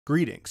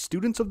Greetings,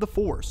 students of the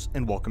Force,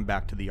 and welcome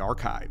back to the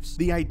Archives.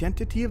 The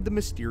identity of the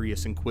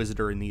mysterious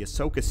Inquisitor in the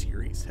Ahsoka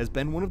series has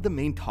been one of the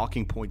main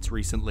talking points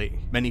recently.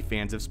 Many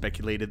fans have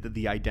speculated that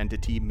the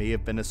identity may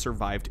have been a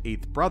survived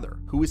 8th brother,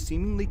 who was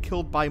seemingly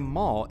killed by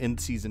Maul in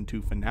the Season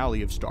 2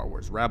 finale of Star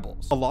Wars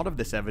Rebels. A lot of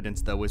this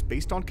evidence, though, is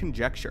based on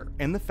conjecture,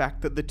 and the fact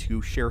that the two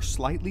share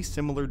slightly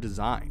similar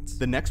designs.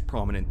 The next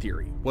prominent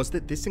theory was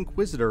that this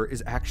Inquisitor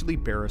is actually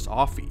Barriss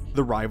Offee,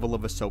 the rival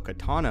of Ahsoka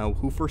Tano,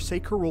 who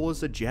forsake her role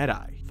as a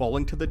Jedi,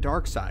 falling to the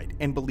dark side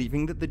and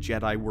believing that the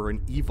Jedi were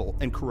an evil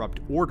and corrupt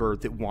order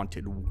that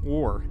wanted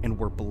war and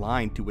were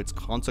blind to its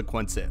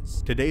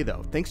consequences. Today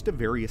though, thanks to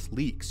various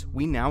leaks,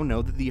 we now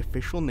know that the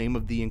official name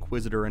of the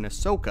Inquisitor in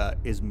Ahsoka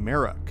is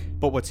Merrick.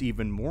 But what's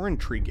even more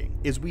intriguing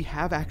is we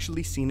have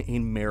actually seen a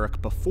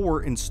Merrick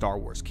before in Star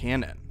Wars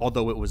canon,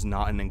 although it was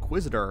not an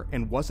Inquisitor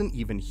and wasn't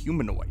even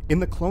humanoid. In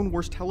the Clone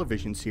Wars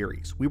television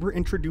series, we were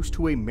introduced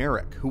to a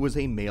Merrick who was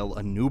a male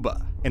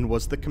Anuba, and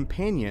was the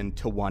companion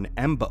to one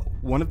Embo,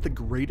 one of the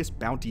greatest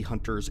bounty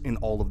hunters in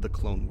all of the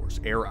Clone Wars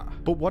era.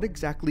 But what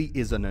exactly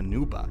is an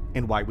Anuba,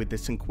 and why would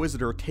this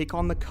Inquisitor take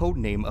on the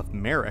codename of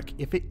Merrick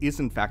if it is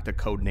in fact a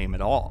codename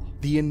at all?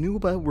 The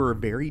Anuba were a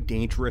very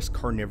dangerous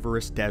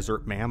carnivorous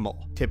desert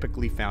mammal,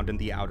 typically found in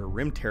the Outer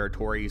Rim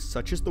territories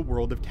such as the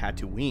world of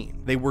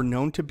Tatooine. They were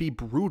known to be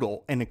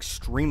brutal and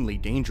extremely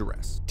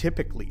dangerous,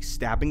 typically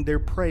stabbing their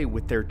prey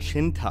with their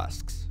chin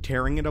tusks,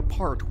 tearing it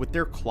apart with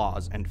their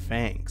claws and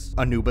fangs.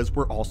 Anubas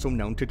were also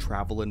known to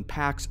travel in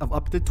packs of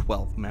up to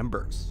 12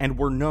 members, and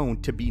were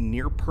known to be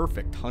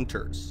near-perfect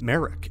hunters.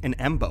 Merrick and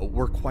Embo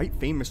were quite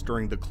famous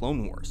during the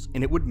Clone Wars,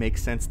 and it would make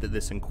sense that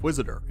this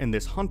Inquisitor and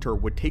this hunter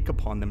would take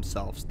upon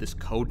themselves this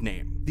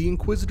codename. The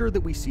Inquisitor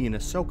that we see in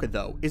Ahsoka,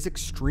 though, is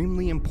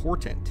extremely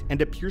important,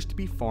 and appears to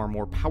be far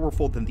more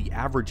powerful than the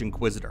average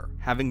Inquisitor,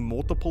 having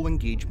multiple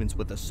engagements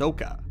with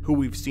Ahsoka, who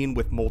we've seen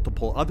with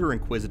multiple other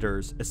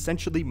Inquisitors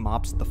essentially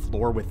mops the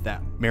floor with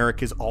them.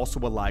 Merrick is also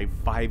alive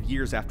 5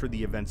 years after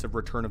the events of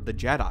Return of the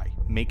Jedi,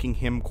 making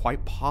him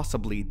quite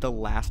possibly the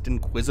last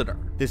Inquisitor.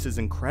 This is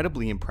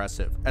incredibly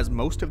impressive, as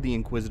most of the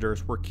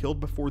Inquisitors were killed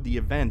before the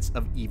events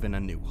of even A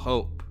New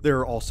Hope. There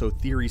are also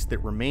theories that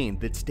remain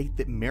that state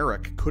that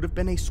Merrick could have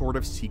been a sort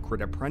of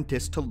secret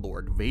apprentice to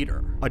Lord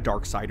Vader, a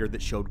Darksider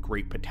that showed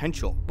great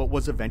potential, but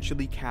was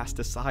eventually cast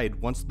aside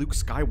once Luke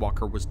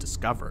Skywalker was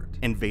discovered,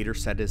 and Vader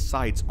set his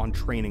sights on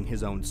training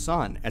his own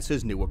son as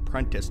his new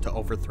apprentice to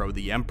overthrow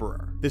the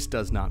Emperor. This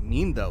does not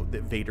mean, though,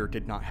 that Vader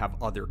did not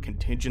have other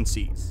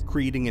contingencies,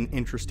 creating an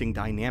interesting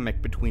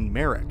dynamic between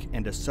Merrick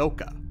and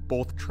Ahsoka,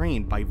 both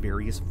trained by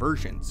various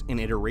versions and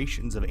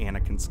iterations of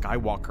Anakin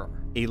Skywalker,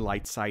 a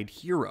light side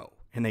hero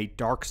and a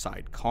dark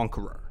side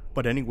conqueror.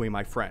 But anyway,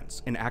 my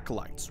friends and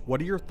acolytes,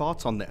 what are your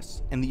thoughts on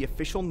this and the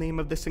official name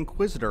of this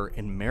Inquisitor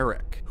in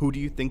Merrick? Who do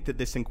you think that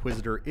this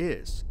Inquisitor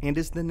is? And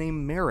is the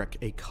name Merrick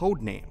a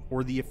code name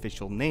or the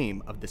official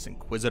name of this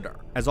Inquisitor?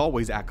 As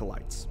always,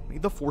 acolytes, may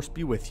the Force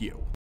be with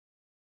you.